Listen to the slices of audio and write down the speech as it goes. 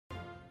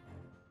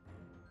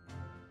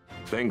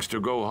Thanks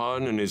to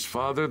Gohan and his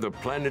father, the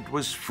planet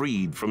was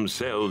freed from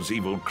Cell's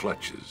evil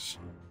clutches.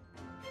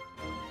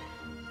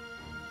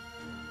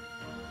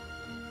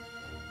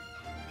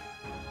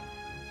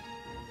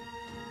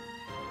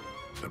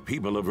 The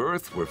people of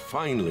Earth were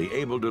finally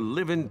able to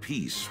live in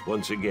peace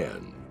once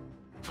again.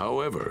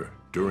 However,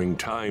 during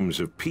times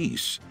of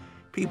peace,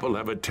 people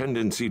have a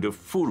tendency to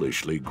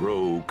foolishly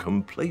grow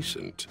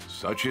complacent.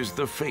 Such is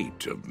the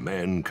fate of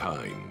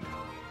mankind.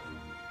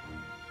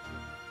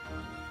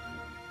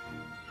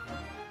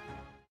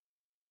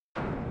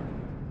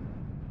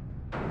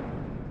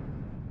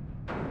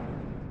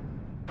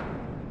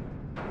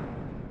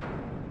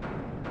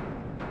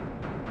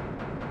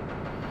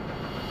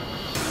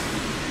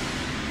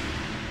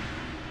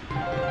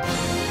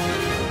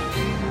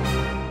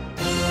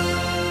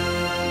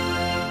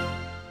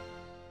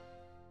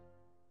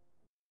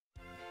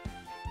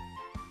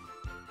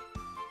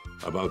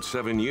 About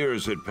 7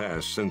 years had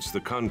passed since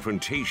the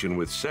confrontation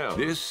with Cell.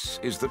 This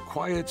is the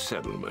quiet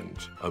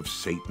settlement of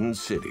Satan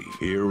City.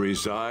 Here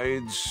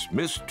resides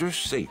Mr.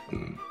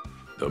 Satan,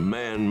 the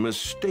man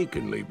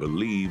mistakenly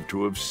believed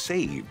to have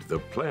saved the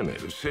planet.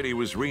 The city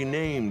was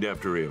renamed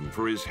after him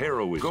for his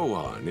heroism.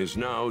 Gohan is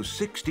now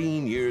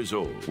 16 years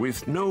old.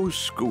 With no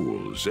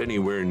schools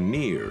anywhere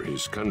near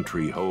his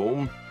country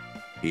home,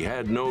 he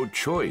had no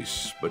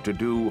choice but to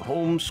do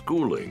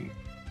homeschooling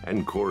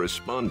and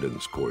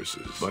correspondence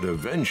courses. But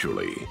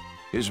eventually,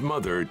 his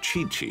mother,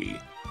 Chi-Chi,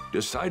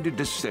 decided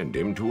to send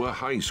him to a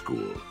high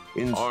school.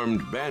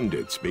 Armed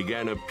bandits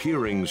began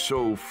appearing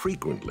so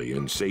frequently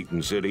in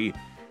Satan City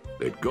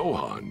that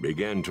Gohan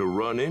began to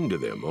run into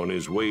them on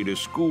his way to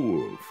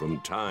school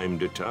from time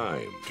to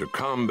time. To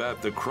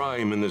combat the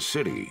crime in the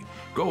city,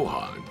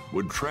 Gohan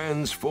would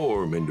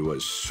transform into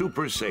a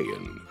Super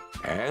Saiyan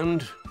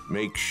and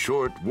make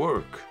short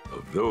work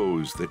of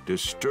those that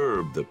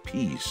disturb the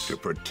peace. To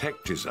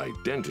protect his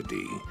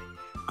identity,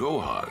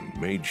 Gohan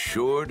made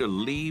sure to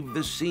leave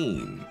the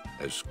scene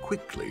as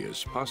quickly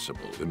as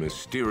possible. The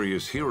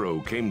mysterious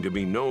hero came to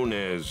be known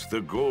as the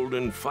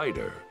Golden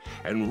Fighter,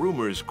 and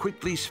rumors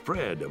quickly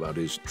spread about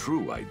his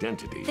true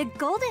identity. The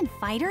Golden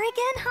Fighter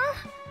again,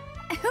 huh?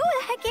 Who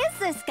the heck is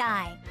this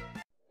guy?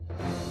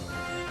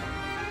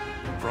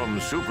 From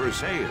Super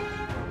Saiyan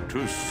to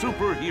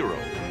superhero.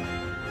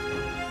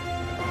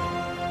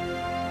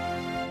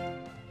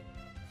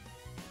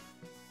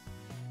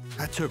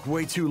 That took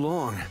way too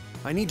long.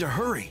 I need to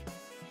hurry.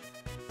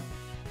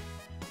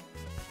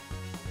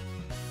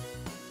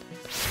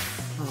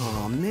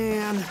 Oh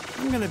man,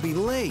 I'm gonna be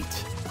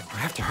late. I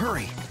have to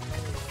hurry.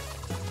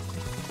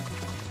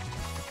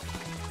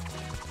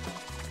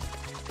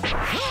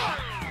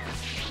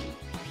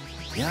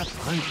 Yep,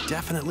 I'm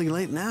definitely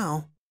late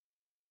now.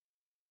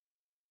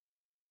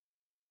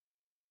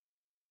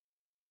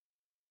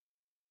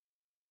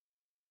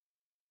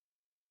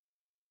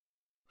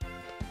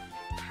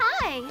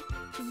 Hi,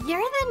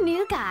 you're the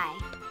new guy.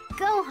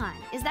 Gohan,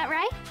 is that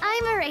right?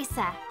 I'm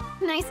Arisa.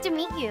 Nice to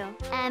meet you.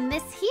 And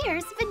this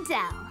here's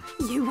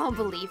Videl. You won't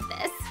believe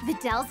this.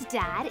 Videl's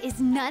dad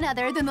is none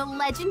other than the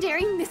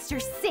legendary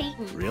Mr.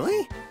 Satan.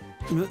 Really?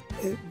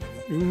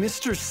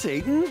 Mr.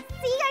 Satan? See,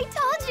 I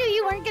told you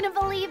you weren't gonna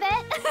believe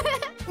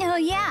it. Oh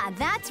yeah,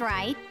 that's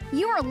right.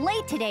 You were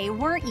late today,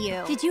 weren't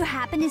you? Did you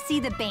happen to see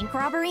the bank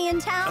robbery in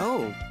town?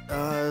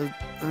 Oh,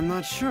 I'm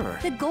not sure.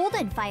 The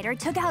Golden Fighter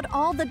took out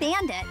all the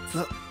bandits.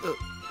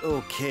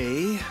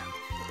 Okay.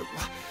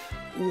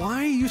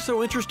 Why are you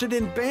so interested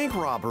in bank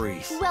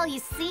robberies? Well, you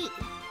see,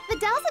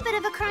 Videl's a bit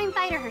of a crime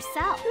fighter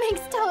herself.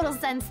 Makes total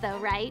sense though,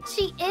 right?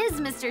 She is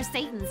Mr.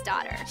 Satan's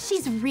daughter.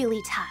 She's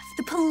really tough.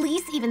 The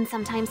police even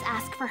sometimes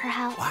ask for her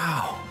help.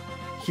 Wow,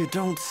 you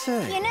don't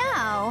say. You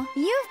know,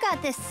 you've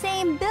got the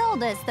same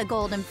build as the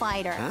Golden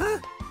Fighter.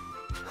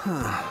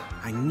 Huh?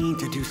 I need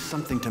to do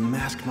something to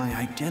mask my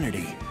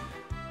identity.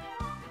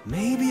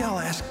 Maybe I'll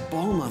ask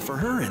Bulma for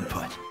her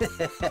input.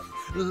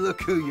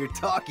 Look who you're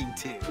talking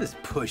to. This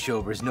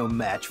pushover's no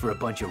match for a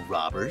bunch of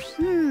robbers.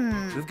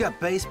 We've got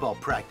baseball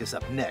practice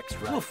up next,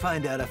 right? We'll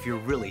find out if you're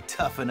really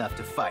tough enough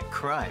to fight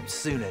crime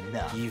soon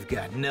enough. You've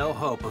got no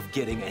hope of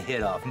getting a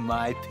hit off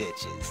my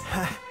pitches.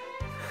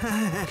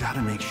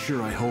 Gotta make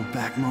sure I hold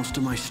back most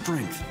of my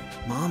strength.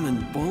 Mom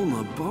and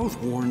Bulma both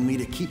warned me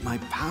to keep my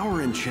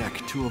power in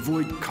check to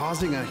avoid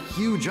causing a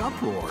huge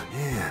uproar.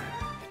 Man,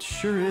 it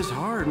sure is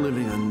hard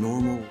living a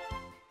normal...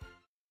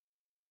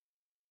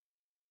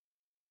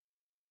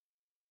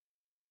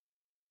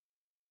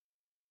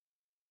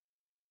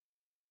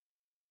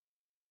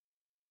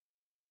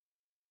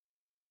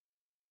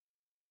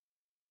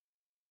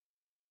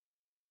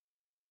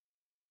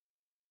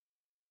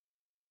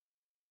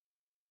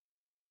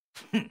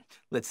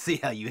 Let's see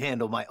how you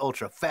handle my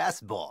ultra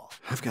fastball.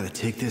 I've got to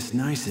take this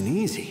nice and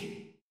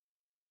easy.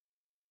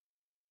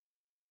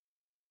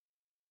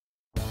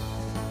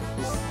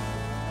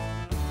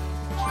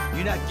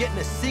 You're not getting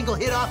a single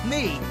hit off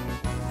me.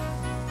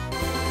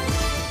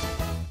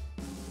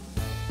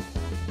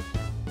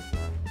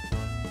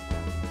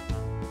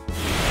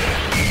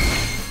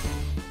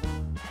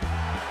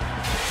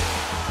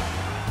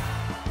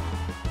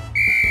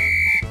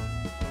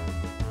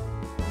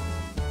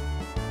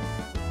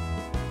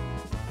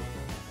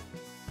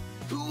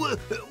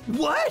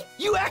 What?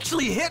 You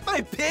actually hit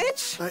my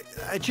pitch?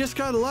 I just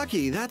got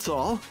lucky, that's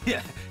all.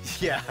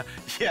 Yeah,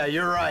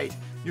 you're right.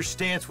 Your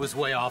stance was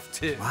way off,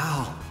 too.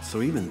 Wow,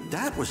 so even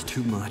that was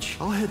too much.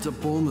 I'll head to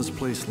Bulma's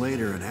place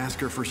later and ask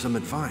her for some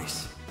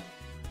advice.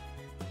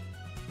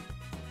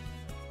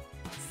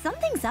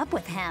 Something's up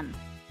with him.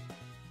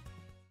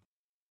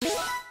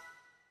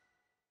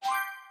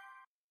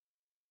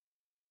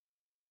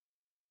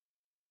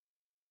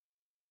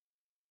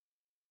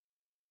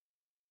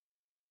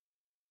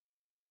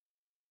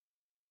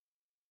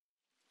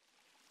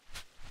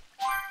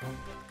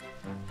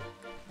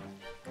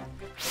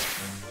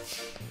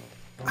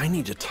 I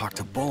need to talk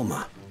to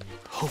Bulma.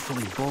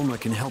 Hopefully Bulma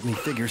can help me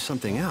figure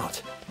something out.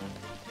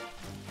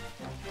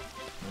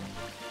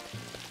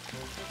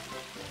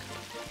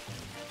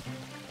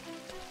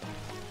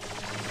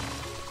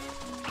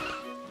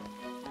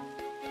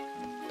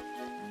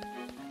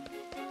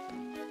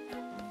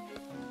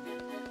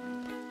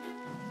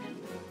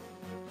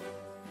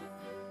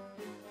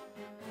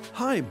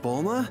 Hi,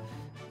 Bulma.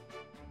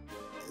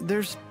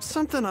 There's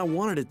something I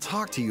wanted to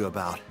talk to you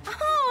about.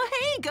 Oh,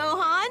 hey,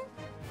 Gohan.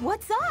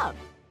 What's up?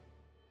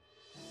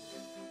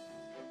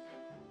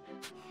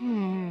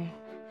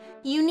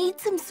 You need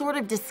some sort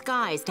of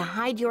disguise to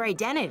hide your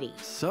identity.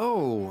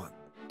 So,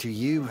 do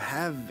you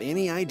have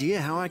any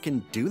idea how I can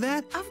do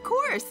that? Of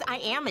course, I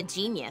am a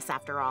genius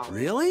after all.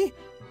 Really?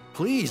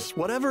 Please,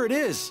 whatever it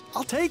is,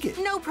 I'll take it.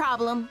 No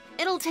problem.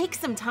 It'll take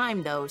some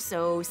time though,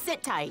 so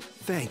sit tight.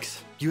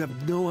 Thanks. You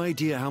have no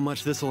idea how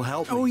much this will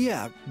help me. Oh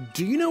yeah,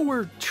 do you know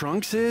where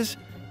Trunks is?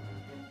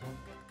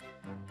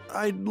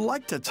 I'd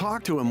like to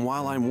talk to him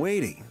while I'm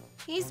waiting.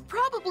 He's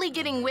probably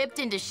getting whipped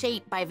into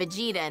shape by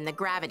Vegeta in the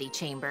gravity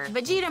chamber.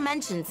 Vegeta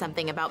mentioned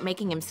something about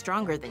making him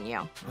stronger than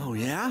you. Oh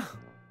yeah?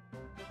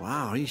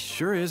 Wow, he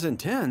sure is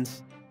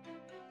intense.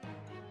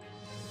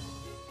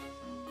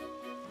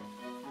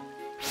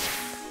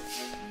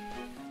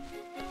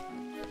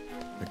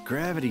 The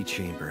gravity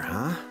chamber,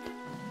 huh?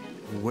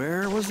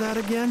 Where was that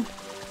again?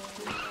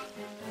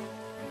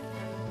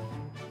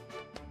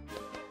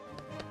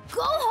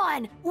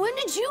 Gohan, when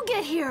did you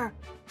get here?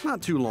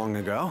 Not too long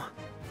ago.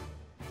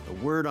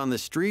 The word on the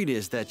street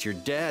is that your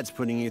dad's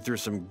putting you through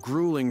some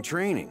grueling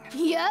training.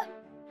 Yep.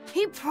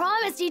 He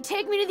promised he'd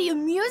take me to the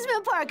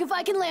amusement park if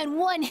I can land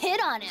one hit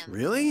on him.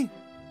 Really?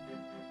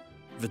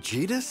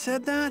 Vegeta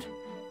said that?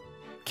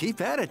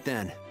 Keep at it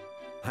then.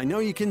 I know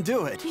you can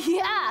do it.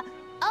 Yeah,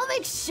 I'll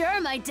make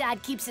sure my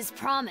dad keeps his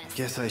promise.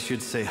 Guess I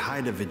should say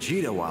hi to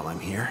Vegeta while I'm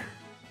here.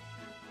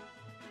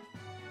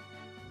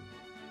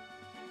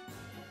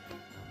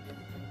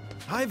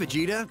 Hi,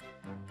 Vegeta.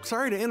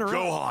 Sorry to interrupt.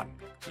 Gohan,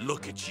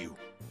 look at you.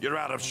 You're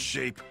out of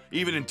shape.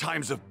 Even in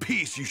times of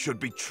peace, you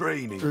should be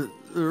training.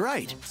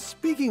 Right.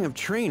 Speaking of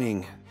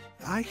training,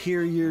 I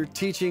hear you're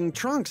teaching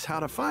Trunks how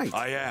to fight.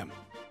 I am.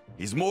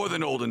 He's more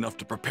than old enough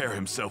to prepare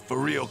himself for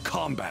real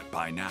combat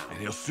by now. And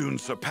he'll soon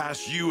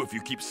surpass you if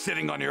you keep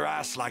sitting on your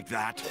ass like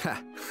that.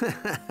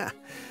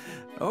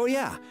 Oh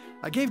yeah,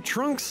 I gave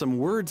Trunks some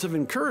words of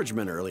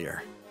encouragement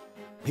earlier.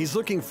 He's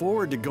looking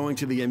forward to going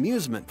to the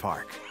amusement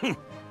park.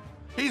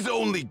 He's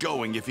only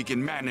going if he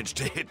can manage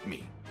to hit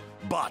me.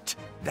 But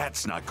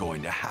that's not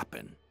going to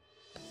happen.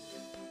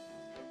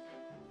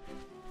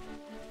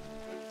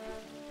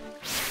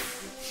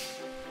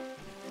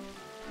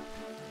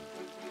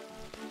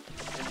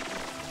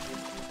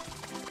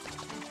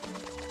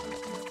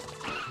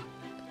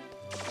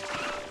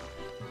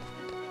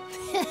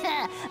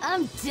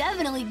 I'm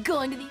definitely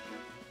going to the...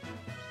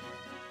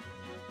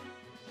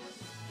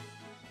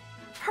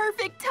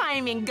 Perfect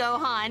timing,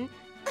 Gohan.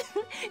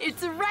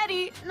 It's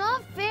ready.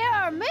 Not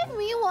fair. Make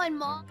me one,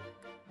 Mom.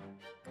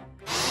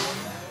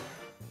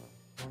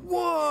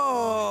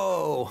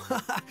 Whoa!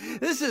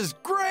 This is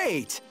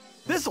great!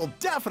 This'll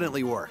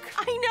definitely work.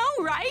 I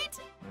know, right?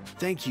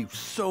 Thank you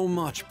so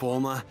much,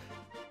 Bulma.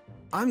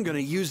 I'm gonna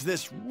use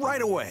this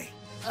right away.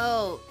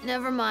 Oh,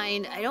 never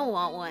mind. I don't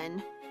want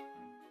one.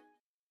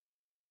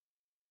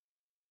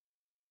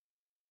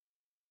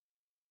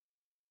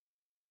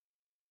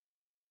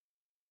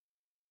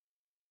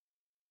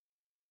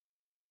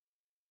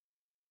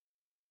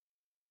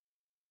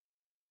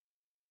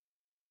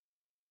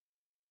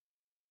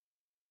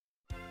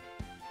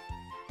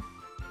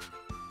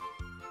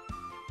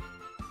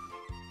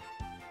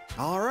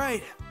 All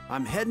right,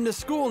 I'm heading to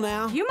school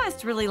now. You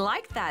must really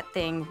like that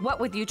thing, what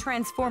with you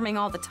transforming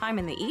all the time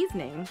in the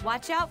evening.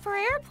 Watch out for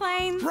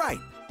airplanes. Right.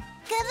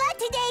 Good luck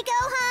today,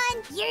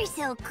 Gohan. You're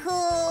so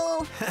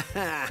cool.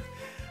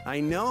 I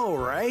know,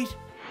 right?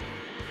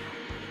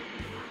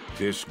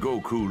 This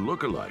Goku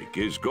lookalike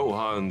is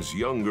Gohan's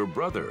younger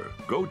brother,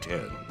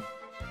 Goten.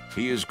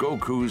 He is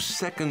Goku's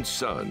second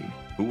son,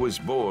 who was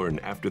born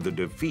after the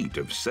defeat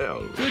of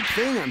Cell. Good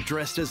thing I'm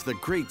dressed as the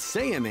Great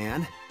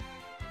Saiyaman.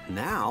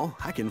 Now,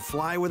 I can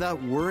fly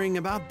without worrying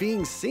about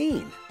being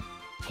seen.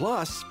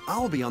 Plus,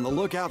 I'll be on the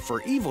lookout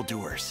for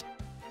evildoers.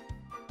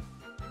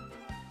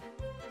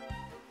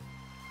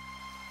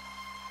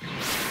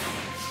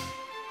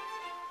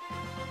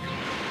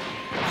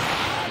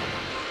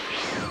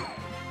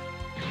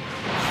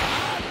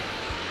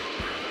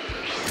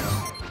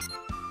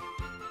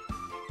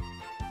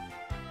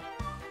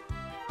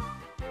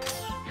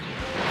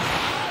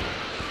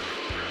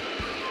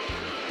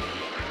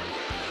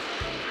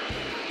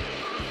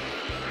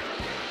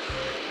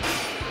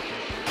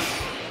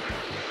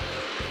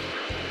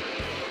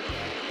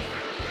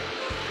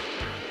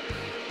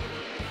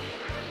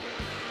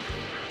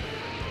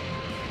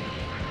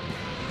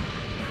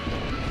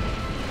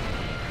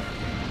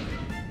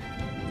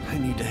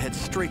 need to head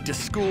straight to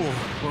school,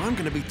 or I'm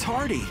gonna be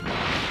tardy.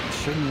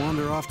 Shouldn't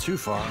wander off too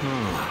far.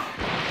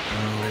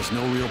 Well, there's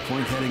no real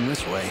point heading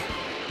this way.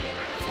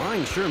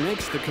 Flying sure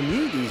makes the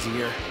commute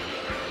easier.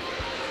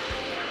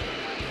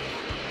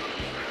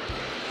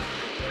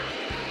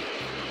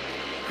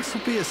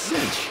 This'll be a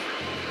cinch.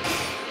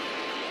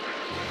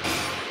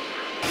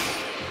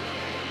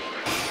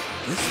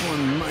 This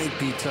one might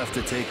be tough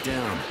to take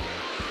down.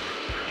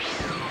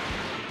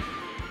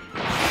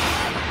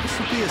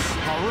 This'll be a...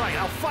 All right,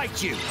 I'll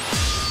fight you!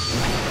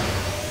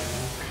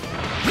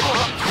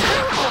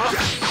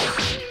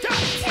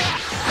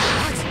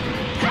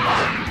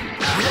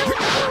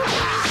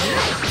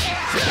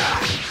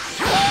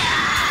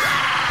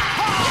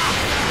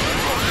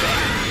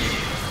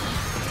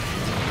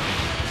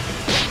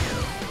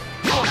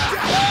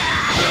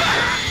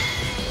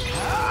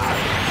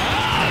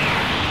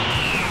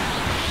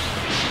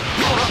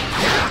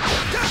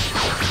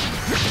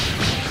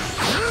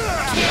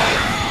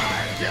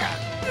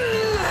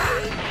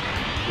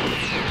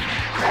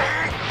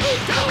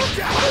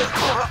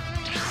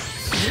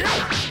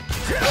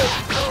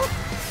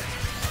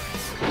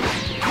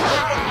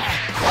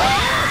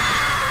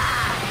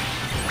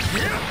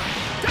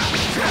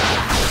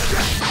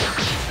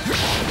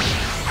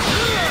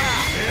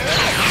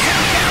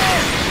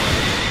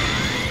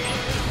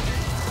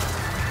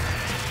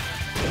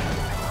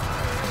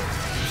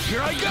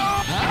 Here I go!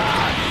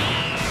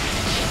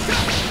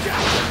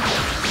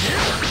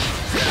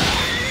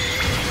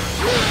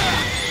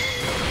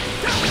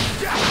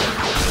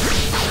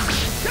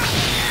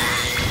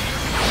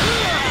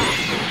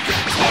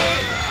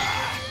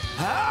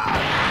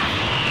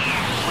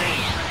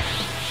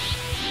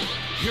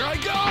 Here I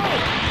go!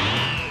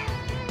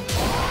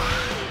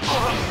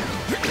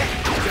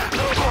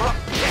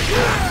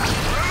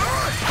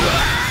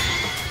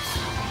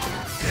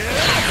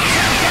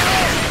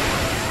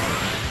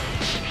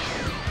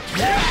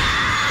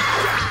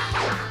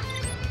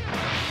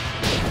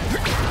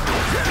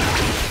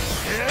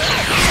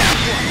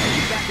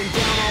 Backing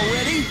down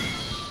already?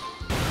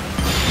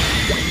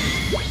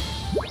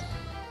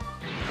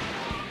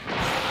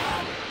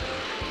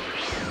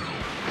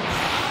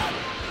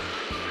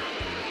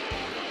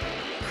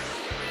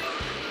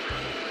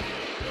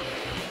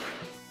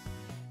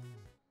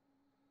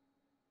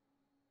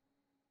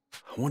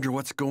 I wonder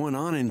what's going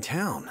on in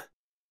town.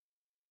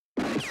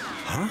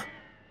 Huh?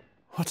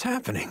 What's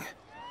happening?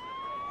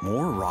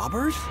 More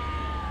robbers?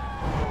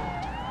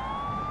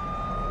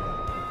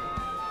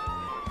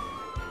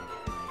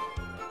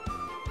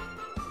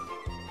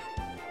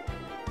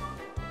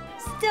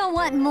 Still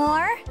want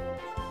more?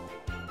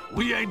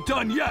 We ain't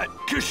done yet!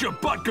 Kiss your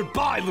butt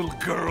goodbye, little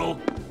girl!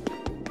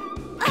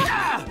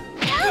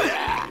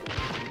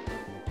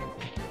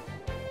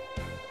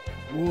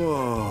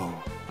 Whoa,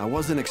 I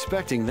wasn't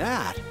expecting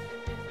that.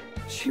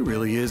 She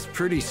really is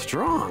pretty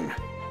strong.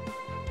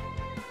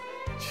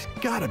 She's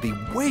gotta be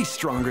way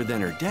stronger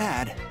than her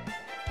dad.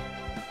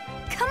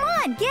 Come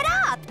on, get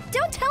up!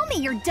 Don't tell me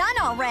you're done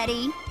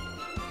already.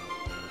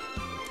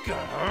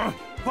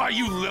 Why,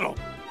 you little...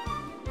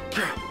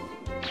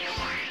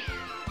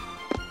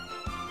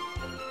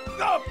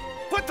 Oh,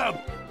 what the...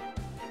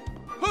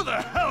 Who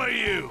the hell are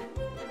you?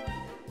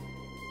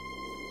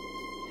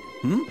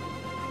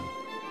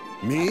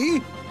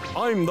 Me?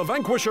 I'm the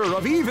vanquisher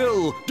of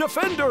evil,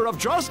 defender of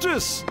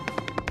justice!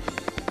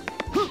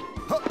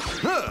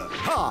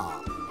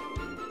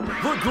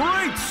 The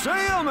Great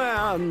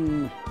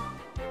Saiyaman!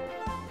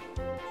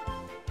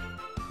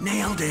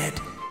 Nailed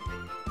it!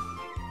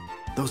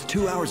 Those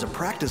 2 hours of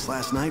practice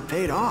last night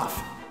paid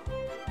off.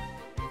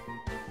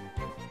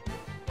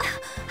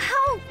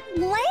 How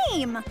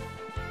lame!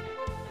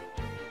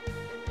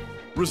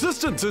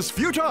 Resistance is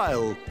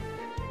futile!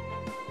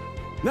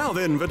 Now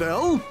then,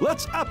 Videl,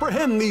 let's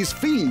apprehend these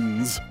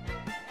fiends!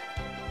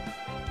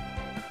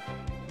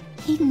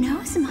 He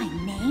knows my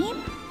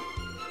name?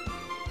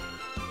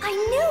 I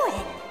knew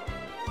it!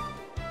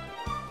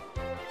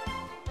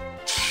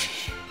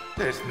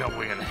 There's no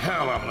way in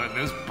hell I'm letting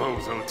this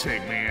bozo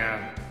take me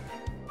out.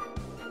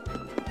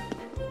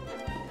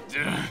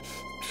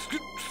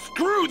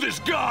 Screw this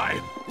guy!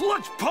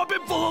 Let's pump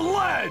him full of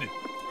lead!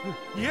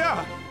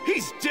 Yeah,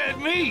 he's dead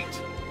meat!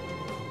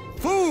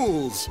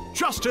 Fools!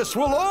 Justice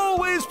will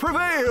always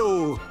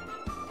prevail!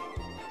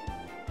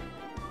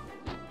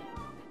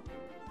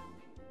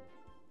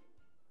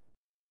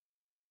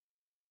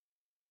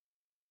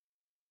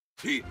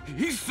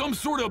 He's some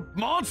sort of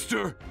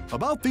monster!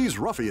 About these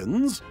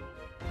ruffians,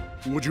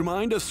 would you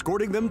mind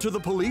escorting them to the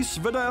police,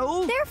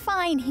 Videl? They're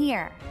fine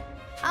here.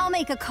 I'll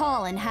make a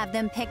call and have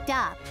them picked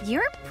up.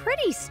 You're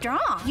pretty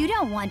strong. You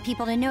don't want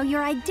people to know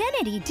your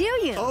identity, do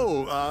you?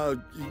 Oh,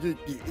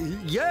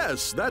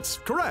 yes, that's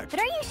correct. But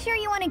are you sure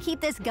you want to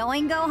keep this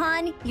going,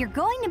 Gohan? You're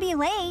going to be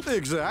late.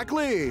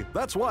 Exactly.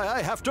 That's why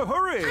I have to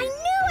hurry. I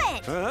knew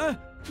it! Huh?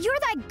 You're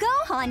that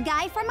Gohan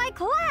guy from my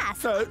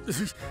class.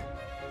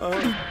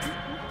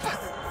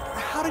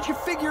 How did you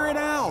figure it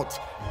out?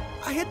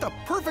 I had the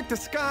perfect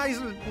disguise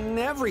and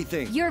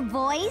everything. Your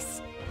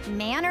voice,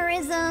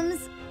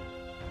 mannerisms,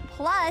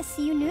 Plus,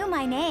 you knew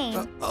my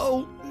name.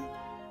 Oh.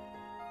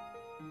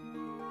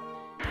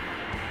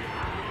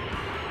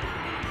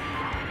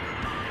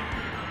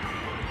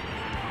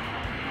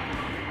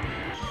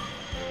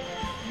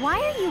 Why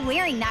are you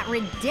wearing that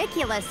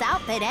ridiculous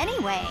outfit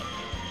anyway?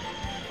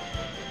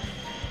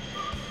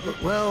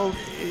 Well,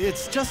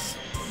 it's just...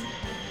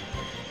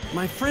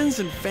 my friends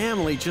and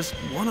family just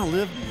want to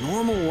live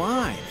normal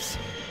lives.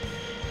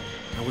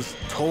 I was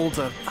told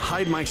to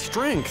hide my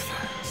strength,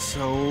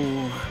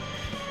 so...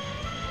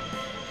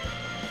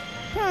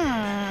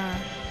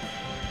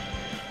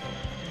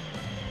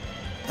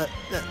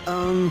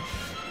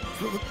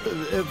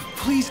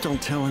 Please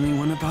don't tell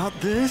anyone about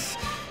this.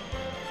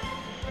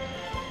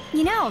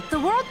 You know, the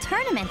World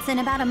Tournament's in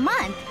about a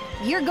month.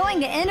 You're going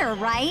to enter,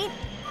 right?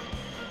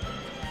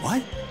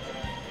 What?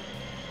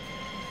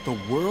 The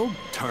World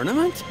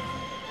Tournament?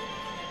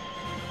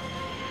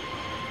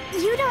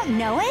 You don't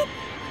know it?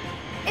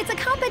 It's a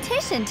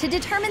competition to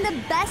determine the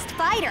best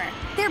fighter.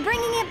 They're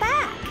bringing it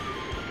back.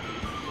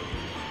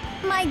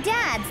 My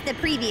dad's the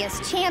previous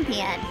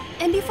champion,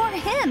 and before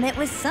him it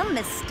was some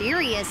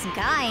mysterious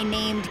guy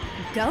named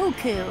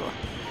Goku.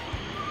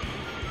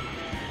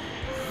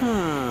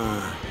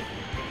 Huh.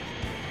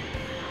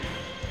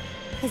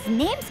 His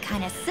name's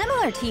kind of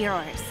similar to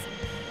yours.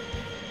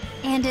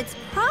 And it's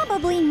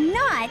probably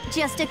not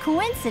just a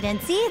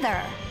coincidence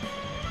either.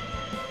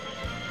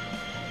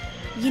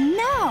 You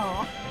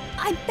know,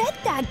 I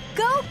bet that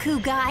Goku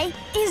guy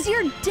is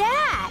your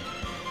dad.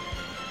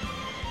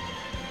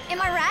 Am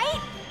I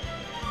right?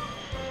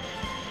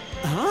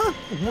 Huh?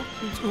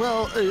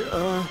 Well,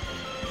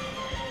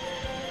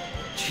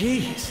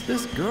 Jeez,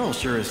 this girl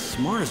sure is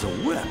smart as a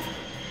whip.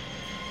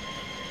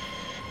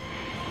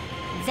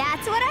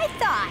 That's what I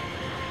thought.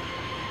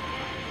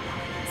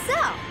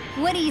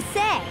 So, what do you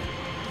say?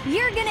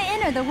 You're gonna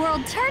enter the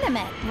World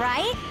Tournament,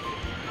 right?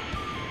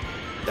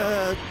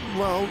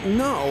 Well,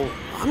 no.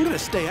 I'm gonna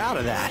stay out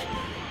of that.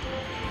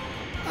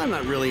 I'm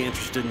not really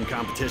interested in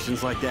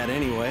competitions like that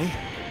anyway.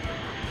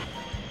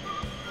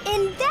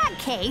 In that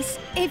case,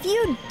 if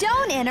you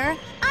don't enter,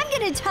 I'm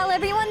gonna tell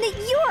everyone that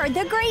you're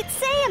the Great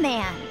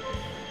Saiyaman.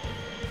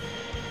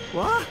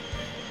 What?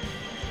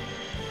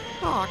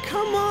 Oh,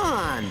 come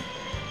on.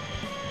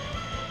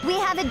 We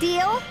have a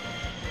deal?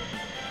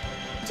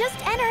 Just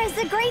enter as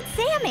the Great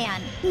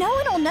Saiyaman. No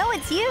one will know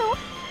it's you.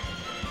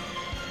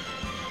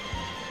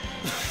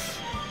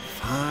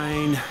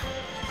 Fine.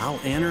 I'll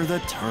enter the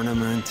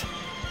tournament.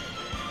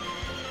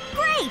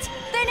 Great!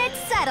 Then it's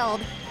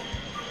settled.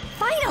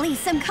 Finally,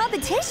 some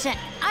competition.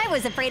 I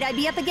was afraid I'd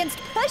be up against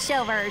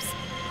pushovers.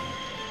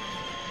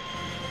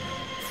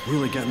 I've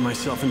really gotten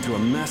myself into a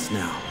mess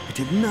now. I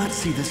did not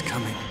see this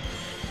coming.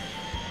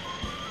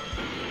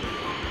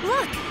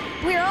 Look,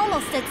 we're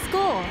almost at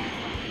school.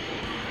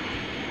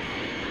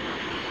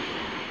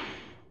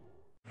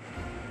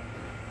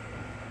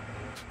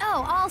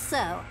 Oh,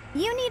 also,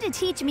 you need to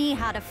teach me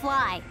how to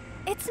fly.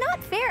 It's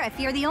not fair if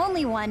you're the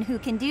only one who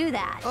can do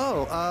that.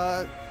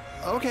 Oh,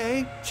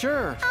 okay,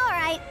 sure. All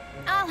right,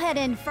 I'll head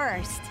in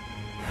first.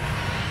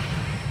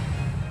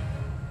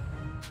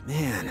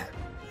 Man,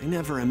 I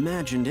never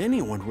imagined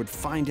anyone would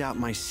find out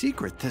my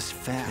secret this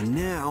fast. And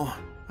now,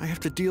 I have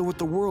to deal with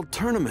the World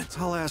Tournament.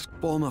 I'll ask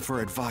Bulma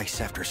for advice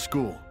after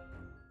school.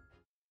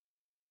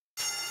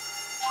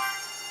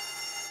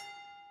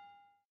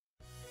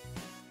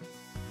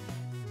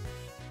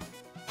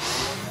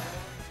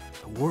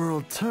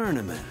 World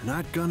Tournament.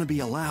 Not gonna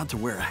be allowed to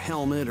wear a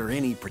helmet or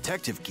any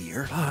protective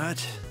gear,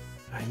 but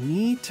I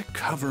need to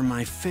cover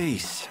my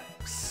face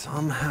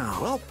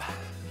somehow. Well,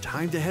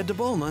 time to head to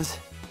Bulma's.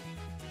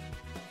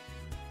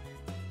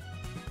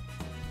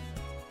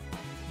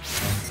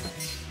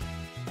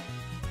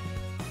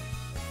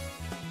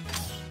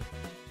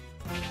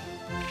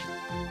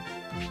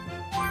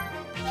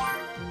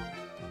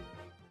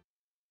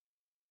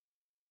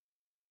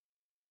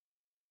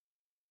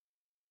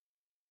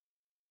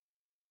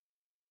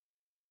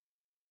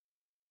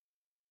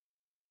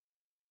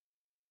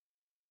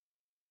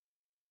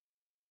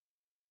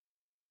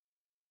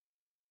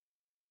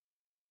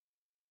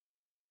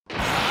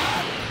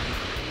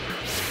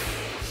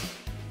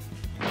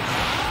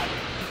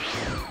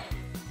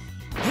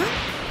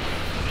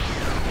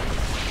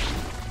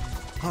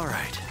 All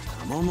right,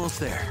 I'm almost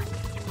there.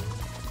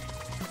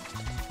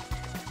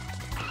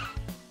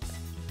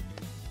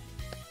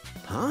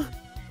 Huh?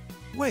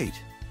 Wait,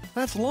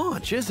 that's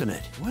Launch, isn't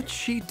it? What's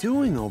she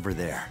doing over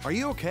there? Are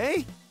you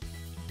okay?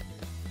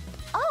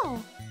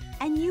 Oh,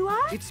 and you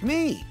are? It's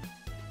me,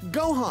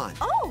 Gohan.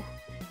 Oh,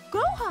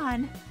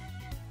 Gohan.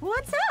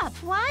 What's up?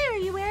 Why are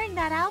you wearing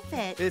that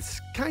outfit?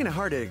 It's kind of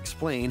hard to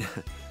explain.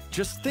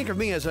 Just think of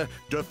me as a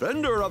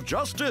defender of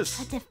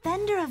justice. A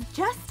defender of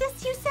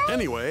justice, you say?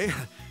 Anyway,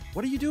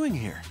 what are you doing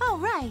here? Oh,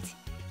 right.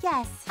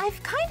 Yes,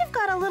 I've kind of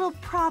got a little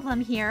problem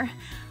here.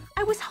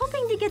 I was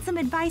hoping to get some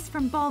advice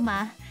from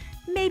Bulma.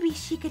 Maybe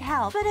she could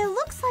help, but it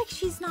looks like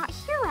she's not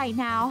here right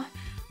now.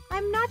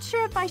 I'm not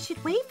sure if I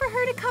should wait for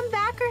her to come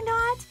back or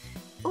not.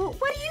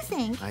 What do you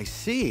think? I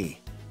see.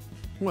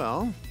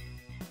 Well,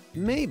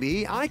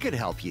 maybe I could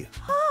help you.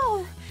 Oh,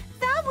 Oh,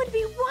 that would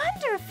be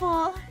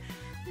wonderful.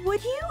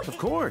 Would you? Of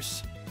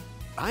course.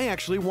 I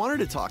actually wanted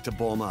to talk to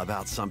Bulma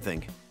about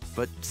something.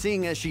 But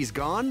seeing as she's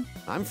gone,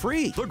 I'm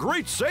free. The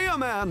great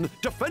Saiyaman,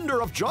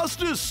 defender of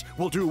justice,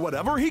 will do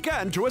whatever he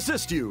can to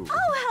assist you.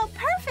 Oh, how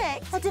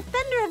perfect! A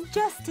defender of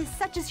justice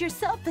such as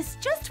yourself is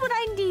just what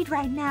I need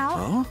right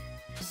now. Huh?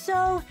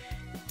 So,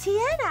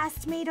 Tien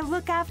asked me to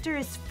look after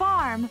his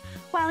farm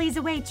while he's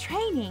away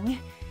training.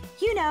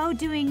 You know,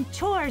 doing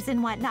chores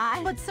and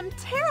whatnot. But some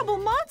terrible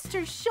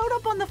monsters showed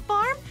up on the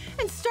farm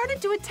and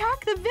started to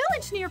attack the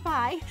village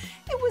nearby.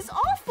 It was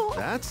awful.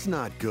 That's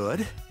not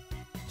good.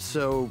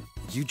 So,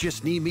 you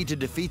just need me to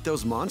defeat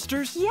those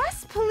monsters?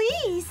 Yes,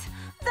 please.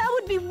 That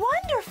would be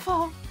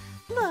wonderful.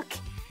 Look,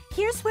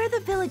 here's where the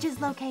village is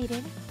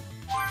located.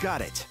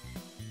 Got it.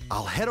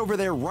 I'll head over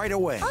there right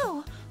away.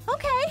 Oh,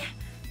 okay.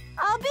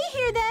 I'll be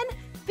here then.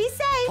 Be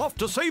safe. Off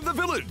to save the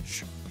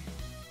village!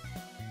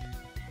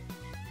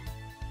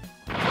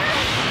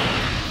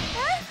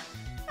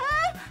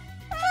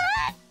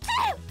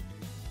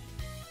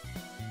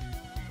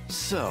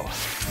 So,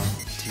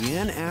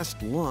 Tien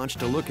asked Launch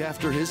to look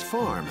after his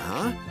farm,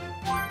 huh?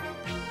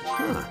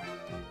 Huh.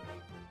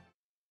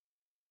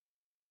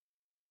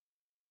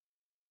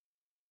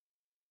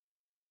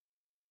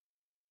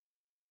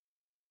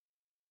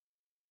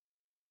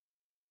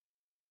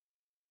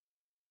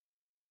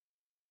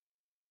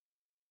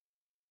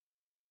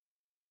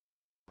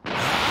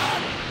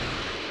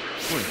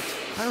 Wait,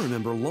 I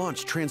remember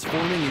Launch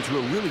transforming into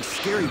a really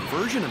scary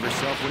version of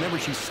herself whenever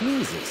she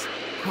sneezes.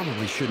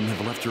 Probably shouldn't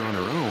have left her on her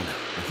own.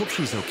 I hope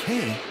she's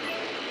okay.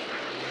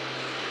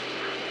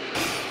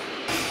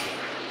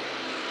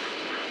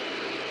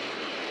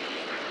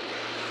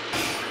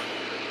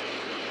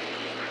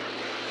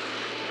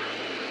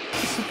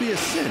 This would be a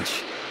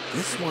cinch.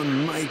 This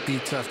one might be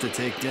tough to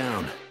take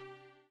down.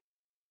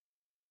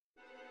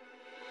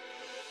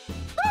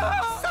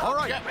 All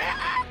right.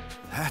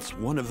 That's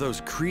one of those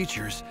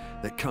creatures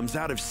that comes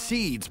out of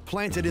seeds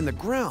planted in the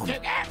ground.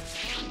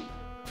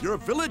 Your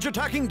village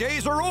attacking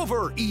days are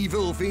over,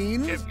 evil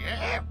fiends!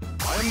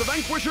 I am the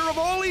vanquisher of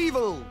all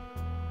evil!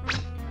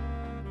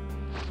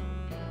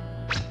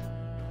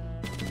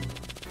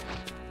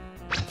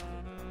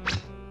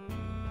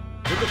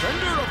 The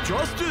defender of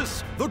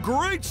justice, the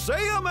great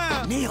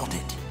Saiyaman! Nailed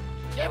it!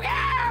 Here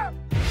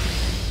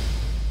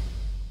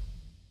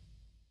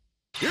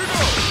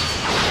goes!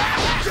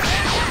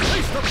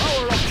 Face the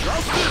power of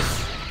justice!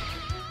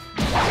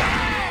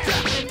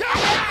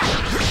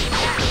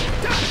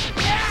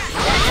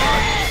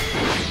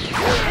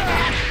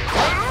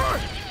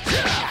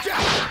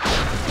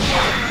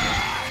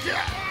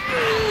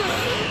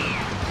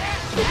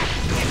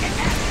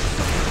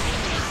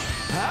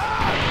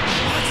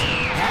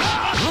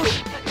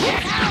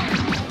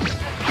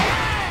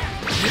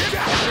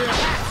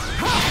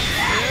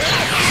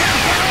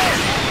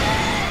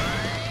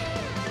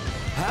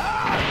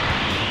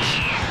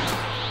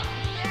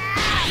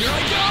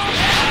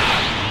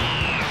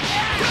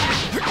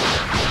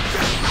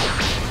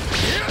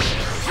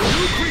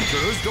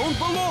 Don't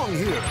belong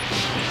here.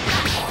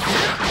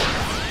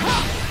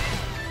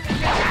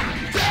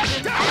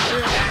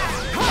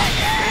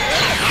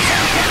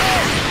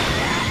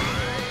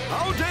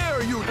 How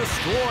dare you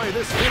destroy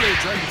this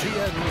village and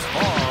Tien's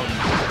farm?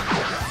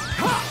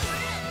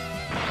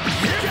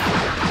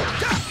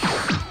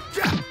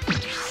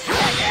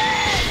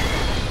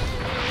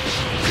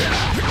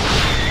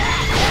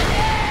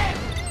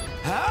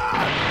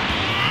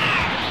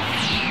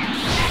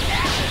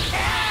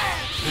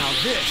 Now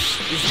this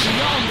is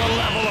beyond the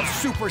level of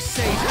Super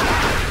Saiyan.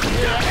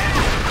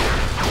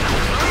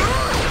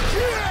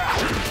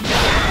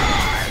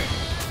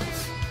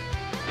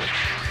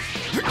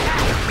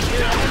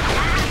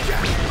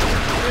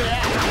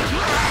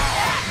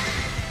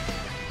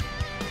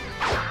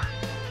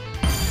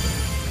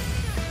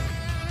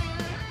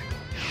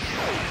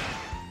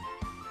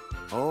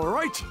 All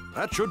right,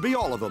 that should be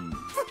all of them.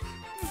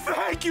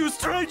 Thank you,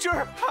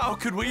 stranger! How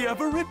could we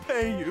ever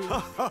repay you?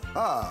 Ha ha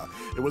ha!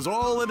 It was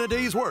all in a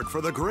day's work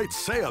for the great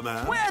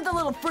Saiyaman. Where are the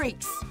little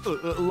freaks?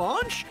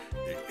 Launch?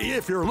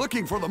 If you're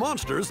looking for the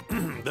monsters,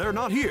 they're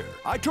not here.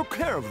 I took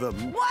care of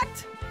them.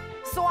 What?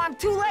 So I'm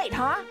too late,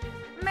 huh?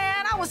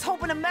 Man, I was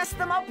hoping to mess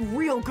them up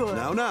real good.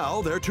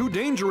 Now, they're too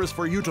dangerous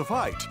for you to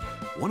fight.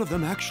 One of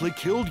them actually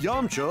killed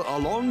Yamcha a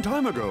long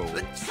time ago.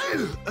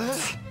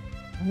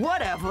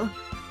 Whatever.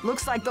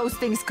 Looks like those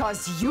things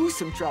caused you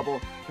some trouble,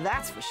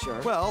 that's for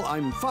sure. Well,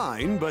 I'm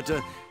fine, but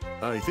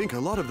I think a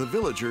lot of the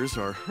villagers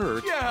are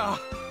hurt. Yeah,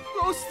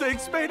 those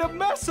things made a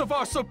mess of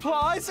our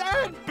supplies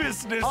and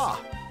business. Ah,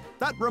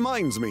 that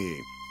reminds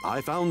me. I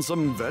found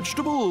some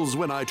vegetables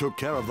when I took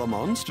care of the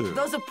monster.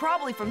 Those are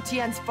probably from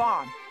Tien's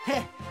farm.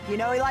 Heh, you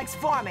know he likes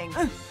farming.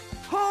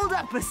 Hold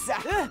up a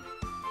sec.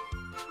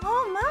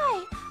 Oh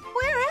my,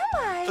 where am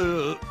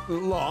I?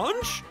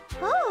 Launch?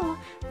 Oh,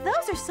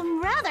 those are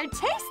some rather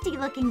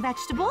tasty-looking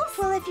vegetables.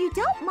 Well, if you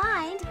don't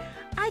mind,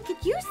 I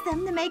could use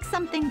them to make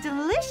something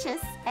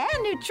delicious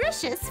and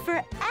nutritious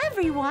for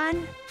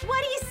everyone.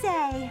 What do you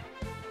say?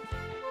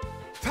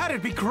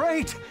 That'd be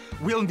great!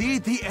 We'll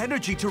need the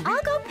energy to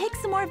I'll go pick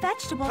some more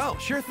vegetables. Oh,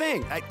 sure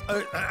thing.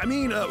 I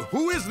mean,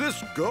 who is this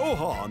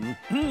Gohan?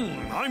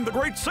 I'm the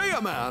great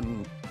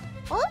Saiyaman.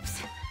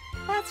 Oops,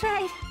 that's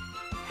right.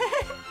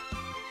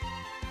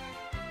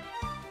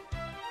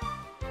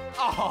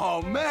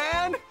 Oh,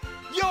 man!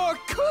 Your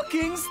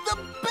cooking's the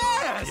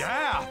best!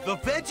 Yeah, the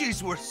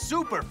veggies were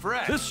super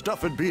fresh. This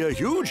stuff would be a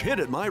huge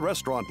hit at my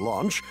restaurant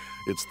launch.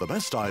 It's the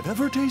best I've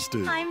ever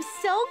tasted. I'm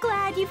so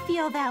glad you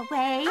feel that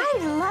way.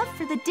 I'd love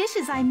for the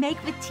dishes I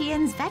make with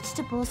Tien's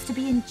vegetables to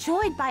be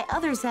enjoyed by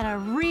others at a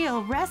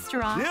real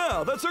restaurant.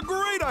 Yeah, that's a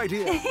great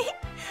idea.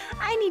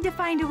 I need to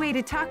find a way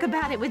to talk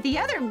about it with the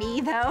other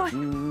me, though.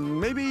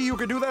 Maybe you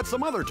could do that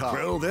some other time.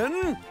 Well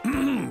then,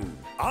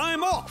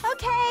 I'm off.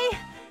 Okay.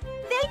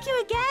 Thank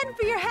you again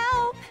for your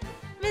help,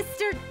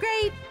 Mr.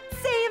 Great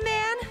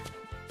Saiyaman.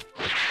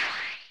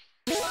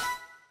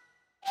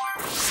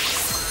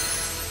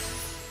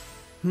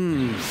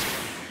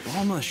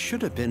 Bulma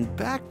should have been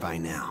back by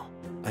now.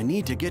 I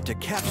need to get to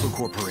Capsule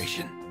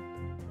Corporation.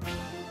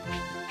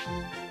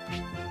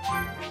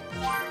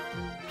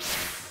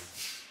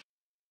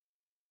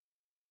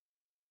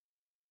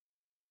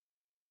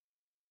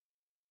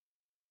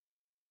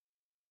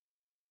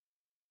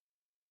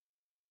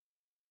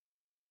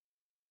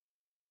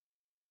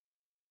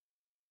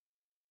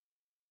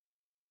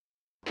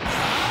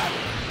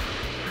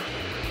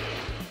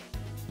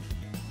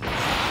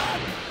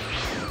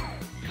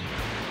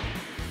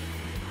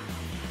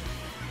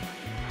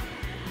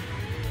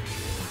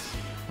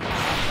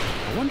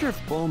 I wonder if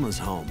Bulma's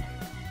home.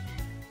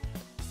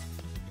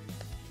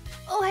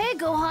 Oh, hey,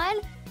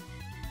 Gohan.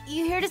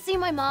 You here to see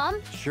my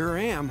mom? Sure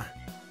am.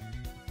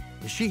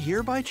 Is she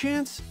here by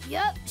chance?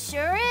 Yep,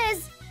 sure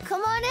is.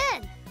 Come on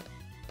in.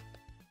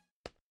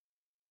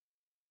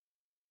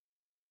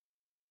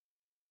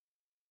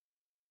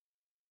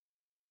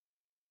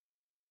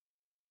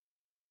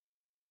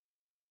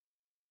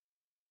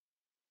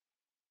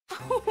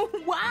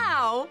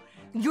 Wow!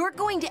 You're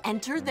going to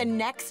enter the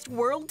next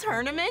world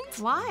tournament?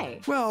 Why?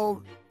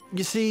 Well,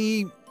 you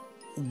see,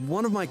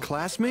 one of my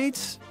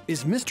classmates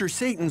is Mr.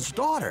 Satan's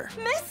daughter.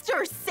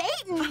 Mr.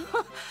 Satan?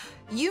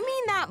 You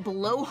mean that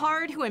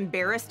blowhard who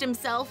embarrassed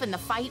himself in the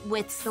fight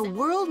with the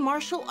world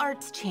martial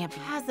arts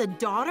champion has a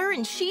daughter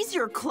and she's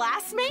your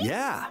classmate?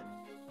 Yeah,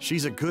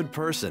 she's a good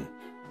person.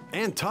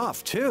 And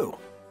tough, too.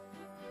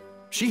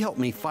 She helped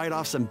me fight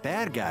off some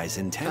bad guys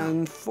in town.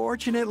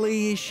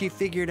 Unfortunately, she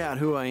figured out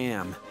who I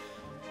am.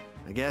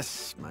 I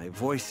guess my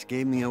voice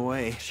gave me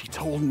away. She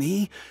told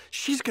me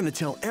she's gonna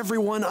tell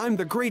everyone I'm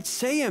the great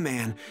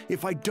Saiyaman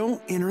if I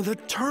don't enter the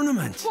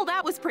tournament. Well,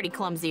 that was pretty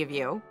clumsy of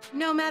you.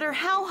 No matter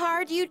how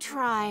hard you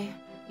try,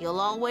 you'll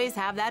always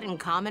have that in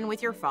common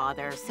with your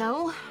father.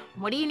 So,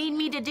 what do you need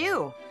me to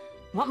do?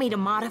 Want me to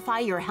modify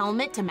your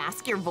helmet to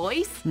mask your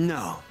voice?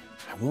 No,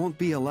 I won't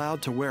be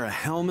allowed to wear a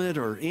helmet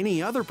or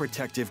any other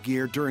protective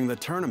gear during the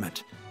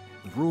tournament.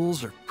 The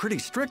rules are pretty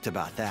strict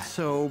about that.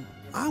 So,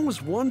 I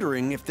was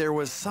wondering if there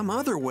was some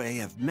other way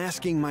of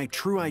masking my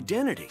true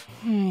identity.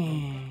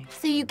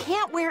 So you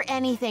can't wear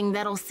anything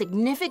that'll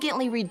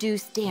significantly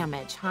reduce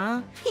damage,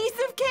 huh? Piece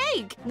of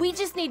cake! We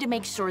just need to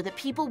make sure that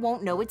people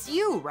won't know it's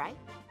you, right?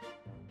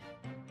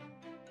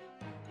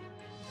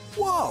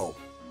 Whoa!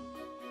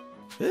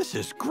 This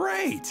is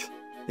great!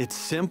 It's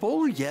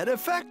simple yet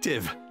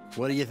effective.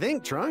 What do you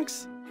think,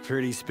 Trunks?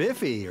 Pretty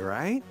spiffy,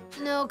 right?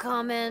 No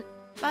comment.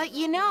 But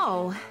you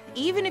know,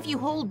 even if you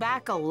hold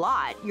back a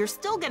lot, you're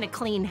still gonna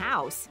clean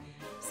house.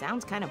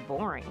 Sounds kind of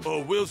boring.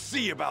 Oh, we'll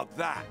see about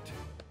that.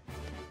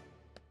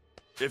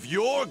 If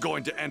you're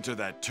going to enter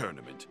that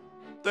tournament,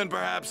 then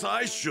perhaps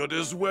I should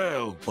as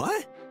well.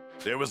 What?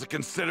 There was a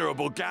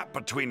considerable gap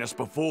between us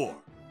before,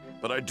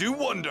 but I do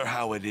wonder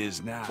how it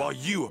is now. While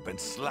you have been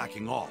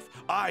slacking off,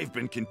 I've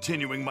been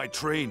continuing my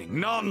training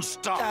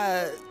non-stop.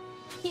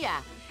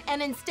 Yeah,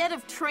 and instead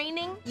of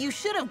training, you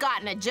should have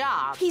gotten a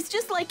job. He's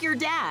just like your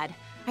dad.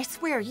 I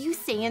swear, you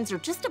Saiyans are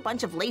just a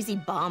bunch of lazy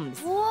bums.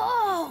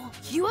 Whoa!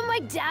 You and my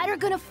dad are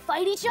gonna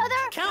fight each other?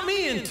 Count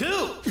me in,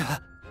 too!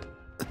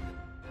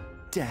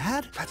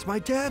 Dad? That's my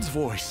dad's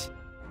voice.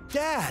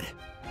 Dad!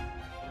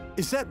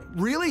 Is that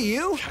really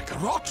you?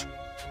 Kakarot?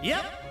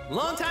 Yep,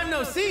 long time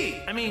no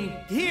see. I mean,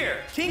 here,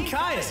 King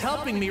Kai is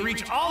helping me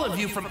reach all of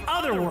you from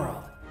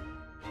Otherworld.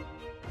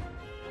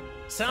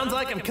 Sounds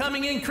like I'm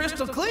coming in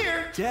crystal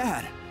clear.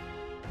 Dad,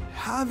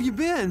 how have you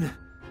been?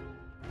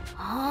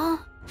 Huh?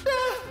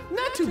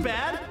 Not too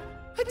bad.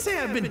 I'd say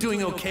I've been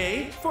doing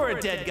okay for a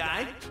dead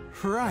guy.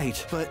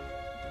 Right, but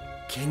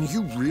can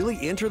you really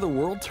enter the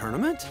world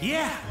tournament?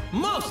 Yeah,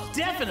 most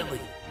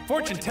definitely.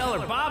 Fortune teller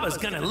Baba's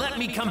gonna let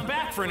me come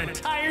back for an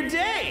entire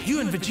day.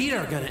 You and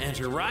Vegeta are gonna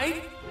enter,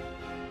 right?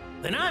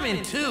 Then I'm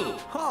in too.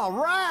 All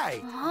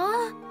right!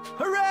 Huh?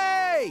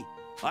 Hooray!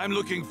 I'm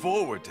looking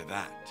forward to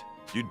that.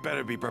 You'd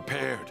better be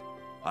prepared.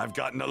 I've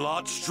gotten a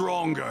lot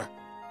stronger.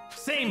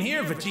 Same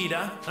here,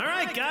 Vegeta. All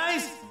right,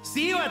 guys.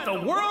 See you at the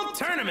World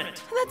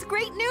Tournament. That's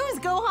great news,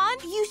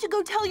 Gohan. You should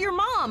go tell your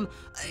mom,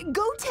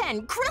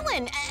 Goten,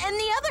 Krillin, and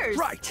the others.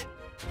 Right.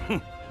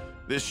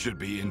 This should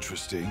be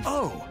interesting.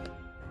 Oh,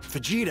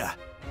 Vegeta,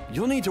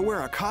 you'll need to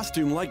wear a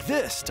costume like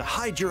this to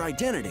hide your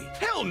identity.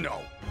 Hell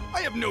no!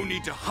 I have no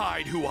need to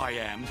hide who I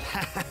am.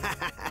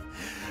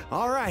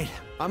 All right,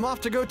 I'm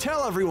off to go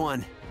tell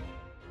everyone.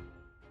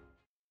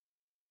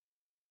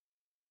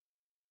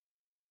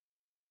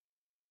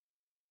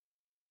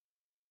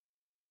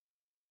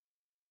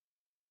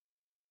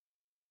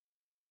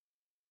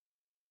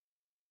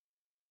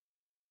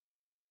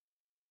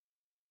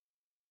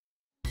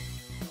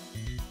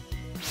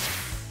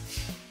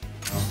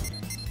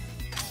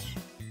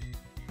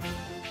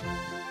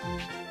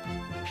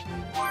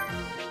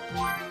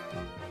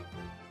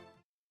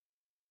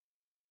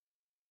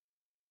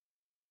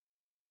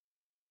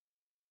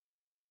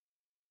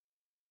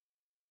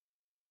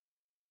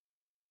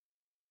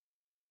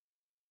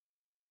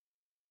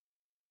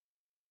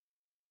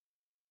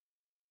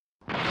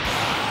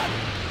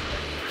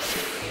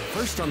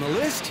 First on the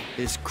list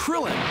is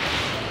Krillin.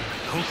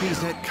 Hope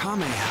he's at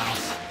Kame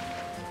House.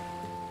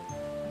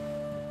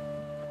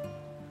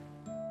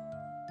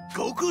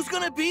 Goku's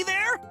gonna be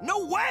there?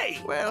 No way!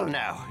 Well,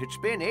 now, it's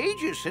been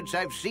ages since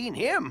I've seen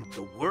him.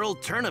 The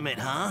World Tournament,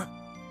 huh?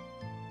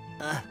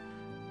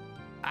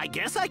 I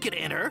guess I could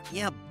enter.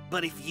 Yeah,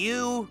 but if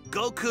you,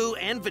 Goku,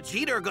 and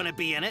Vegeta are gonna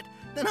be in it,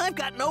 then I've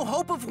got no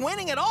hope of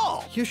winning at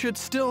all. You should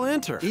still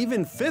enter.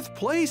 Even 5th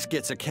place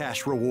gets a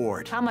cash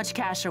reward. How much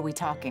cash are we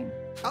talking?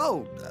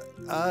 Oh,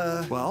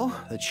 well,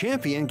 the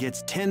champion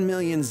gets 10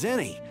 million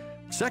zenny.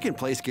 2nd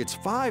place gets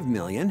 5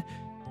 million.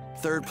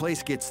 3rd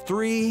place gets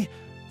 3.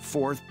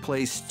 4th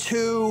place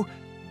 2.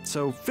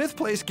 So 5th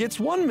place gets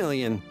 1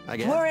 million, I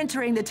guess. We're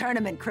entering the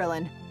tournament,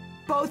 Krillin.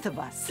 Both of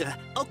us.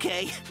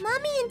 Okay.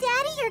 Mommy and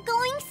Daddy are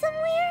going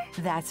somewhere?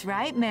 That's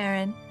right,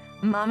 Marin.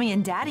 Mommy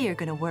and Daddy are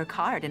gonna work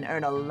hard and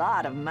earn a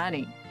lot of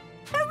money.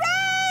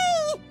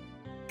 Hooray!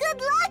 Good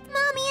luck,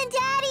 Mommy and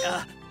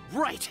Daddy!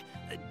 Right.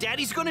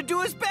 Daddy's gonna do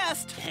his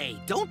best. Hey,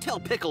 don't tell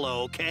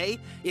Piccolo, okay?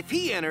 If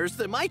he enters,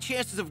 then my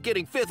chances of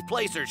getting 5th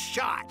place are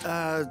shot.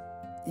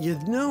 You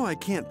know I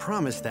can't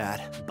promise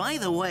that. By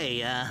the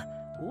way,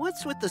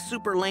 what's with the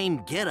super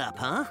lame getup,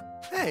 huh?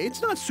 Hey,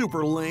 it's not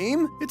super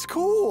lame. It's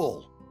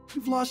cool.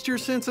 You've lost your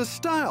sense of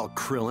style,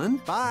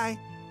 Krillin. Bye.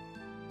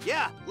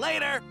 Yeah,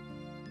 later.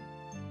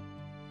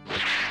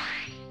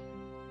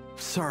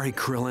 Sorry,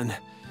 Krillin,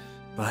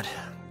 but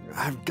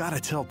I've got to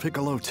tell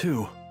Piccolo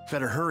too.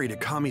 Better hurry to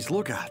Kami's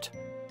lookout.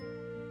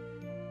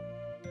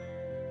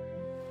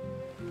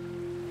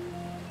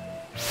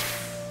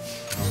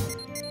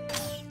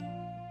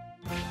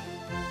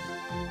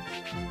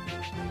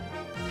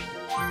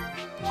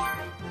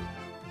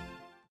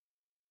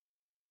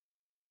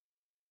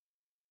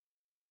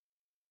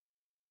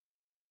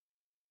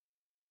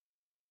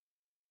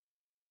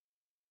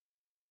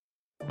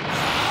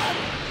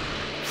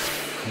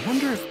 I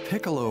wonder if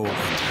Piccolo will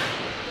enter.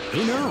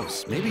 Who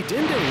knows? Maybe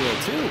Dende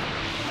will too.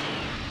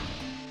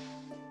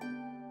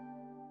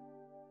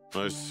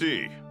 I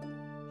see.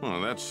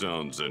 Well, that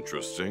sounds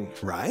interesting.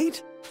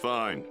 Right?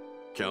 Fine.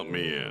 Count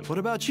me in. What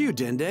about you,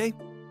 Dende?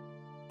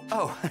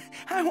 Oh,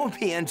 I won't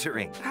be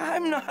entering.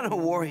 I'm not a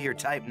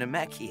warrior-type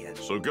Namekian.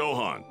 So,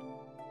 Gohan,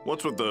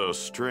 what's with the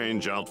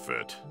strange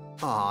outfit?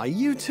 Aw,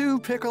 you too,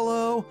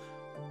 Piccolo.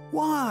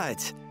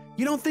 What?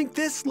 You don't think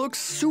this looks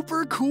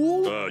super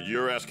cool?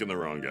 You're asking the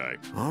wrong guy.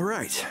 All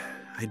right.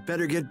 I'd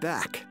better get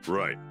back.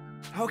 Right.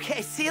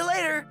 Okay, see you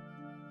later.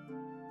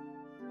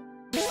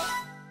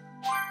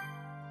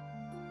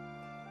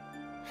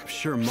 I'm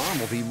sure Mom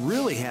will be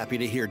really happy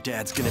to hear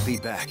Dad's gonna be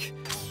back.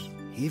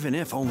 Even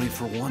if only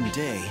for one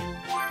day.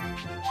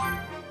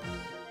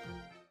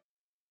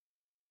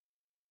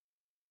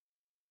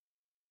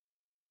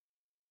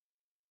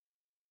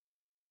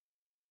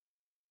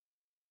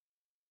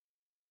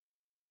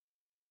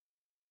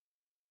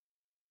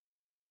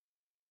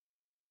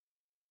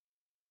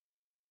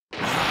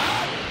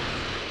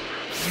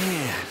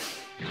 Man,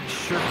 I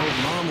sure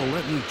hope Mom will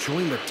let me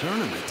join the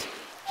tournament.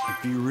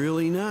 It'd be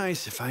really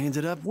nice if I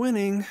ended up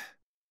winning.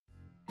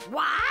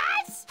 What?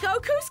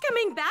 Goku's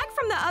coming back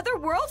from the other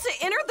world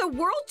to enter the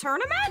world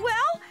tournament?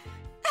 Well,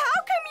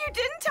 how come you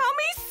didn't tell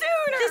me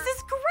sooner? This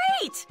is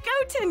great!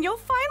 Goten, you'll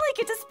finally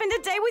get to spend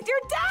a day with your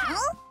dad!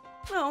 Huh?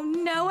 Oh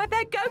no, I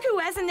bet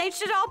Goku hasn't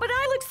aged at all, but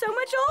I look so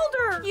much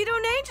older! You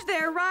don't age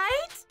there,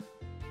 right?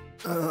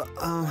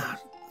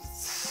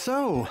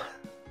 So...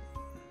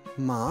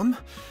 Mom,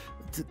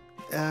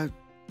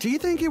 do you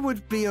think it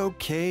would be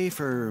okay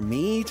for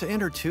me to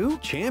enter too?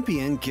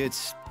 Champion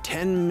gets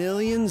 10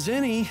 million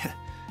zenny,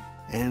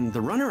 and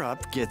the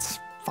runner-up gets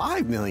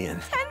 5 million.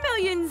 10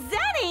 million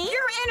zenny?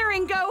 You're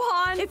entering,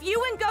 Gohan! If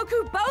you and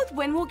Goku both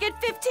win, we'll get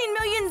 15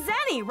 million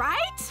zenny,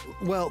 right?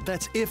 Well,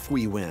 that's if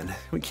we win.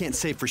 We can't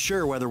say for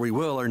sure whether we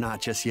will or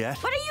not just yet.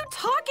 What are you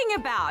talking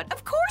about?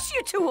 Of course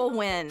you two will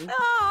win.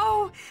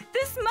 Oh,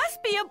 this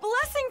must be a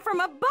blessing from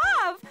above.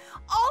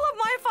 All of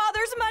my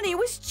father's money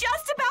was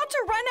just about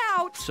to run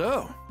out.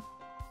 So,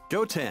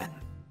 Goten,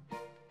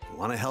 you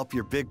want to help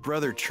your big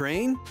brother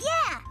train?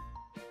 Yeah!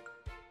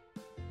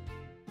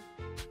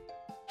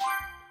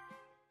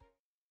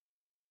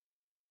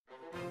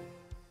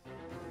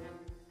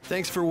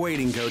 Thanks for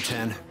waiting,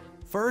 Goten.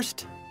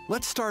 First,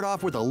 let's start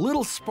off with a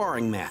little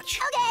sparring match.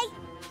 Okay.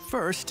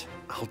 First,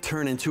 I'll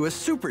turn into a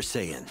Super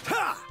Saiyan.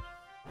 Ha!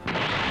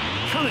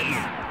 Come at me.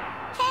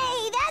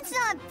 Hey, that's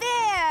not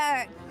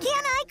fair.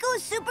 Can't I go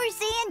Super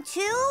Saiyan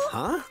too?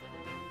 Huh?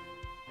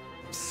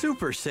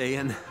 Super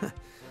Saiyan?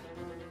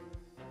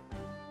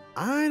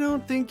 I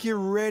don't think you're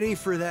ready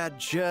for that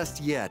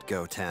just yet,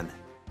 Goten.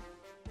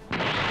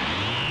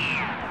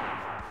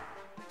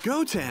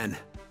 Goten!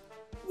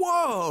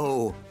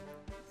 Whoa!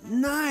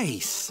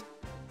 Nice!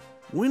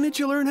 When did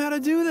you learn how to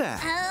do that?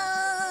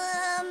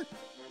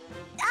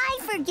 I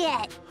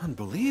forget.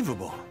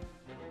 Unbelievable.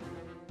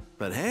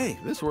 But hey,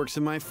 this works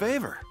in my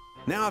favor.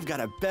 Now I've got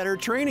a better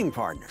training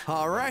partner.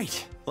 All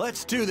right,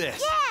 let's do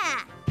this.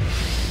 Yeah!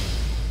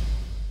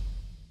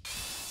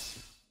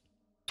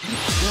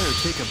 Better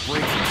take a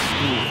break from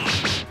school.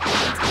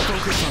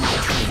 Focus on my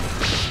training.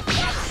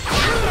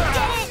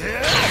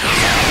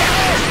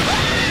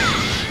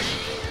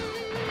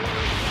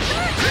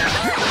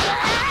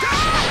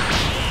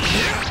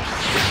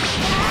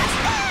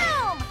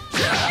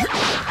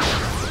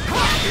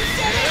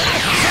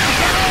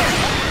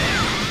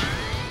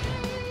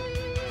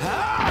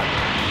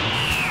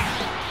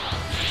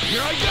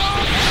 Here I go!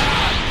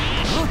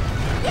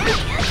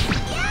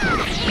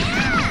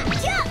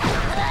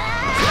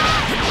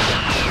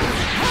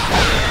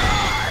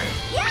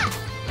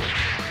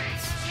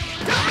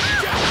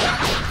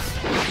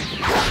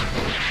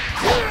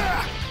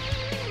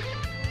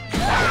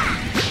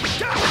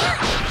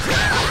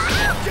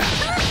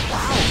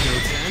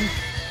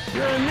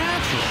 You're a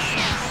natural.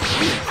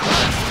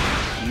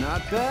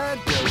 Not bad,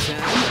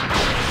 Goten.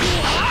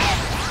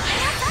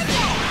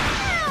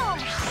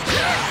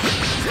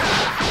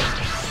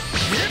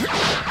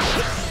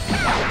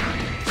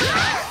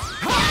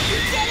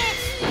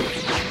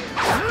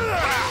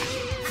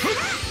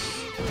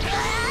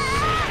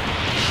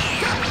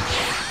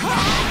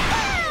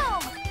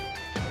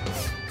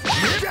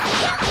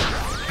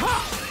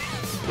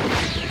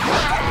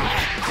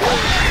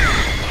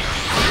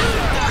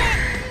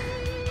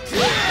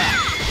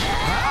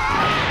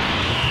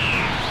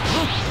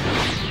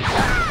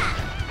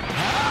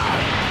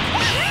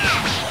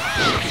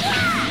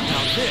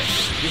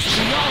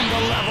 Beyond the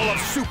level of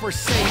Super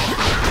Saiyan.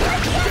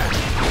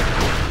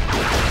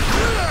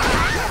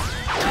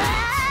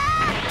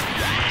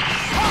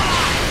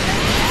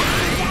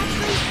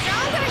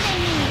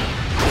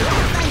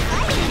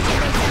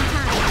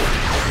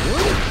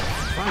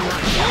 If I'm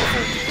not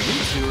careful, you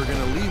two are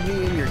gonna leave me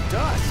in your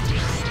dust.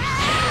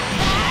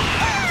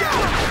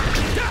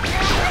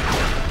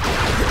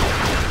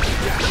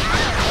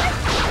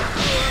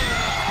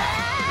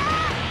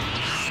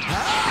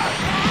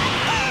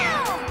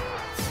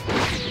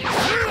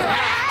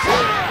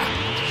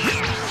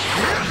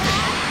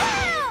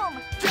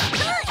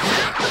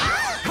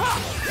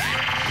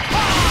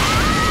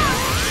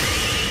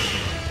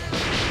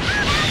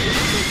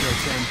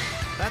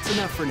 That's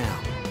enough for now.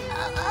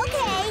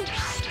 Okay.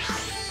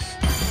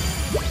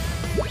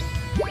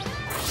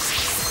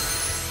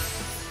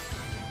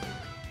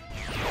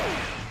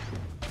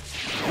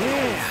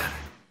 Yeah.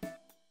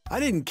 I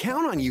didn't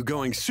count on you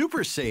going Super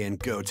Saiyan,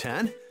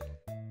 Goten.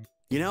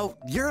 You know,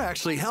 you're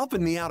actually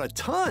helping me out a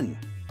ton.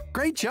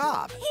 Great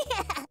job.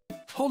 Yeah.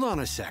 Hold on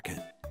a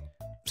second.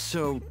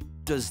 So,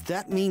 does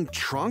that mean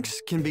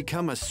Trunks can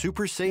become a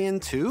Super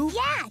Saiyan too?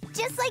 Yeah,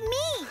 just like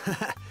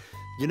me.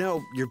 You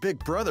know, your big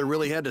brother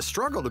really had to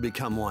struggle to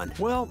become one.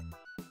 Well,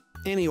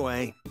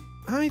 anyway,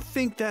 I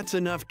think that's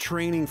enough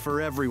training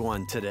for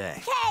everyone today.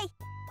 Okay.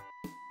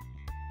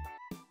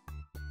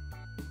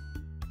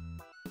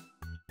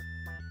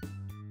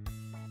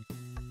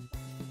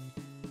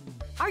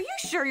 Are you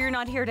sure you're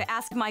not here to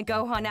ask my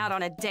Gohan out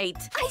on a date?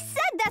 I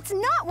said that's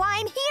not why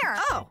I'm here.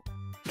 Oh.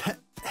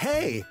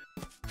 Hey!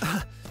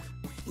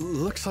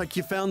 Looks like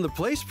you found the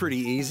place pretty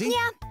easy.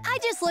 Yeah, I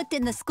just looked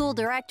in the school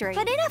directory.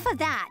 But enough of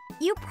that.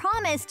 You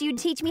promised you'd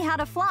teach me how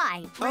to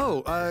fly.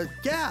 Oh,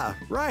 yeah,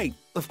 right.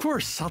 Of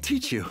course, I'll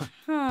teach you.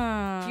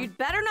 You'd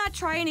better not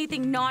try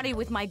anything naughty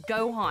with my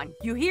Gohan.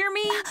 You hear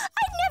me?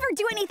 I'd never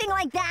do anything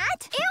like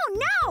that.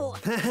 Ew, no!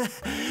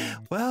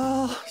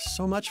 Well,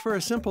 so much for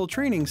a simple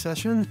training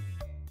session.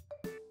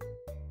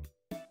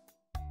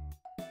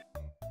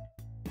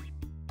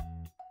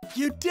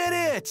 You did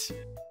it!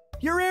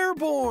 You're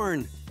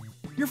airborne!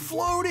 You're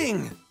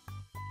floating!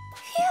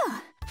 Phew!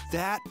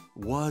 That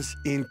was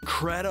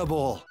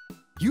incredible!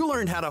 You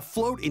learned how to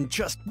float in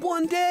just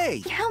one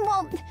day! Yeah,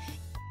 well,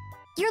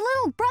 your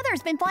little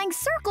brother's been flying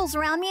circles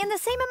around me in the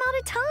same amount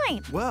of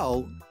time.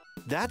 Well,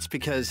 that's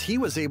because he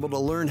was able to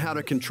learn how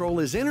to control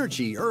his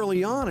energy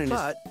early on in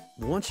But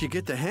once you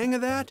get the hang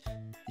of that,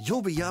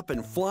 you'll be up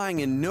and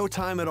flying in no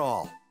time at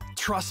all.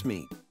 Trust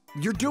me,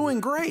 you're doing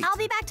great! I'll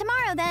be back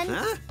tomorrow then.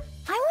 Huh?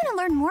 I want to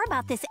learn more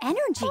about this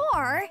energy.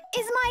 Or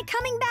is my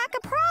coming back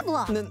a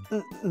problem?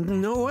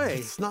 No way.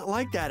 It's not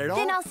like that at all.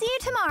 Then I'll see you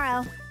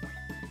tomorrow.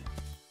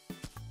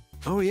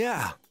 Oh,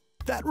 yeah.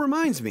 That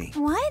reminds me.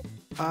 What?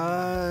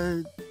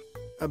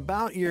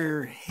 About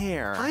your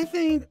hair. I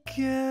think,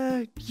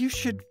 you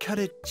should cut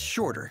it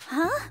shorter.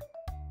 Huh?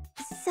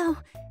 So,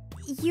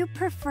 You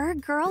prefer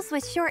girls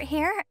with short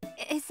hair?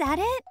 Is that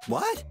it?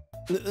 What?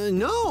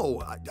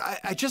 No,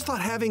 I just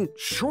thought having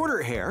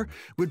shorter hair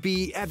would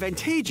be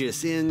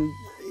advantageous in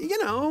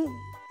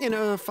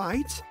a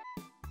fight.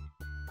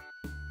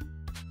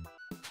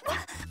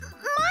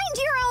 Mind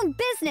your own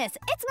business.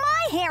 It's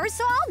my hair,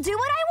 so I'll do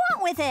what I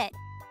want with it.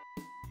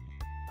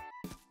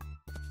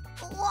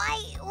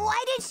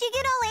 Why did she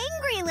get all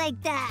angry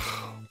like that?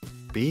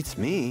 Beats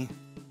me.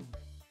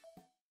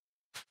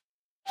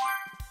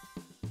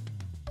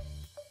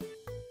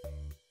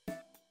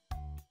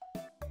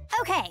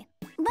 Okay,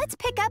 let's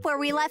pick up where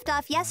we left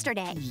off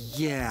yesterday.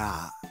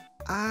 Yeah,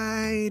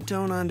 I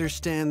don't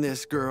understand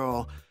this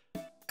girl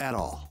at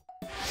all.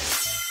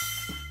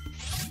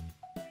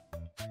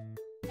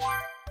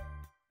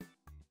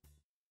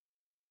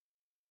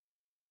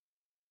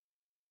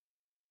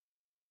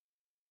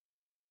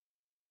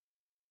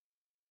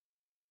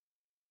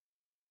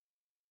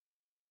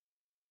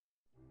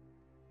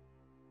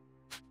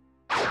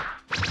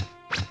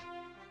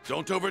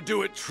 Don't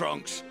overdo it,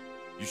 Trunks.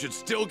 You should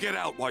still get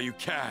out while you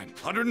can.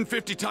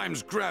 150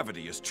 times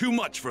gravity is too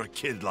much for a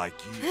kid like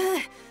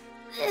you.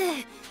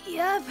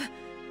 Yup,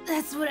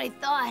 that's what I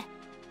thought.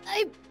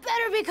 I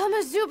better become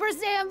a Super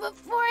Saiyan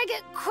before I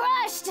get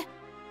crushed!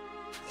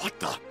 What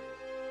the?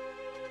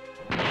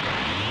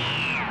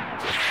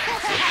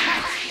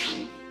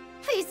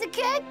 Piece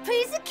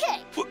of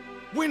cake!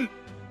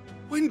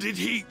 When did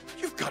he?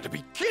 You've got to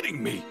be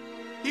kidding me!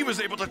 He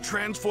was able to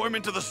transform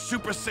into the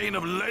Super Saiyan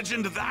of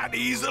legend that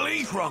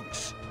easily?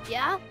 Trunks!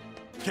 Yeah?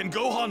 Can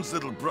Gohan's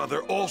little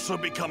brother also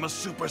become a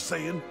Super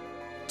Saiyan?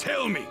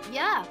 Tell me!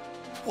 Yeah.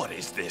 What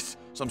is this?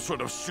 Some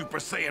sort of Super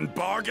Saiyan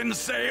bargain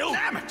sale?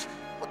 Damn it!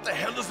 What the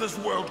hell is this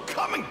world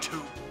coming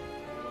to?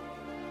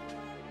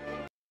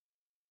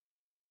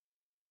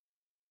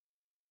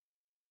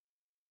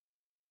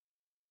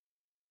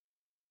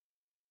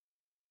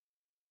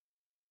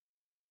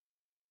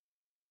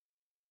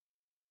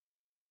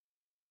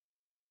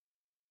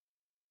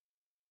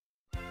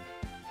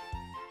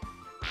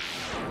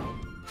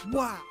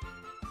 Wow.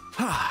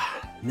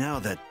 Now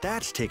that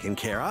that's taken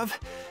care of,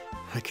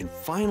 I can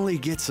finally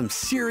get some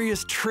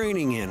serious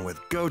training in with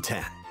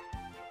Goten.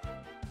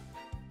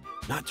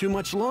 Not too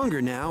much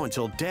longer now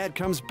until Dad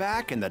comes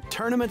back and the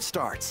tournament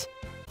starts.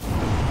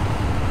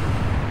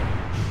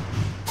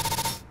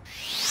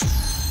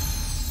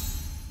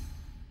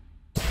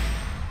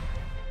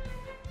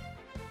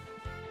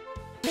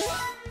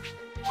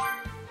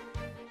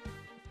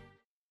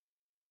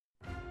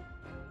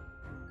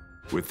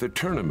 With the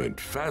tournament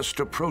fast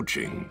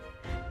approaching,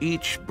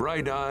 each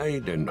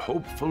bright-eyed and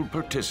hopeful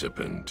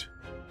participant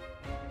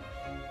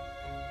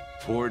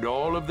poured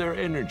all of their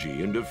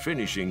energy into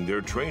finishing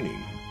their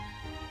training.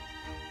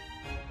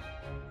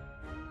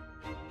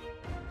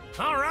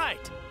 All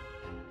right.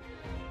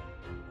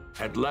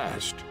 At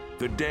last,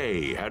 the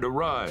day had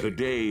arrived, the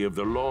day of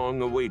the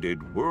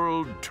long-awaited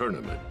World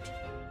Tournament.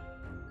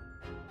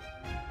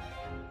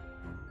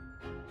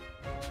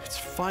 It's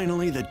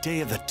finally the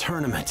day of the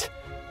tournament.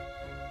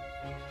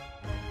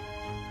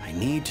 I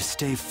need to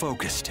stay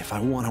focused if I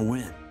want to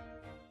win.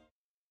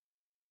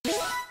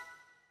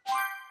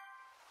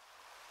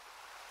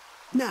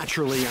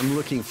 Naturally, I'm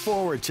looking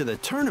forward to the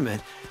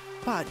tournament,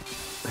 but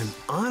I'm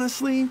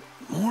honestly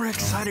more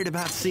excited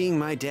about seeing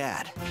my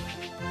dad.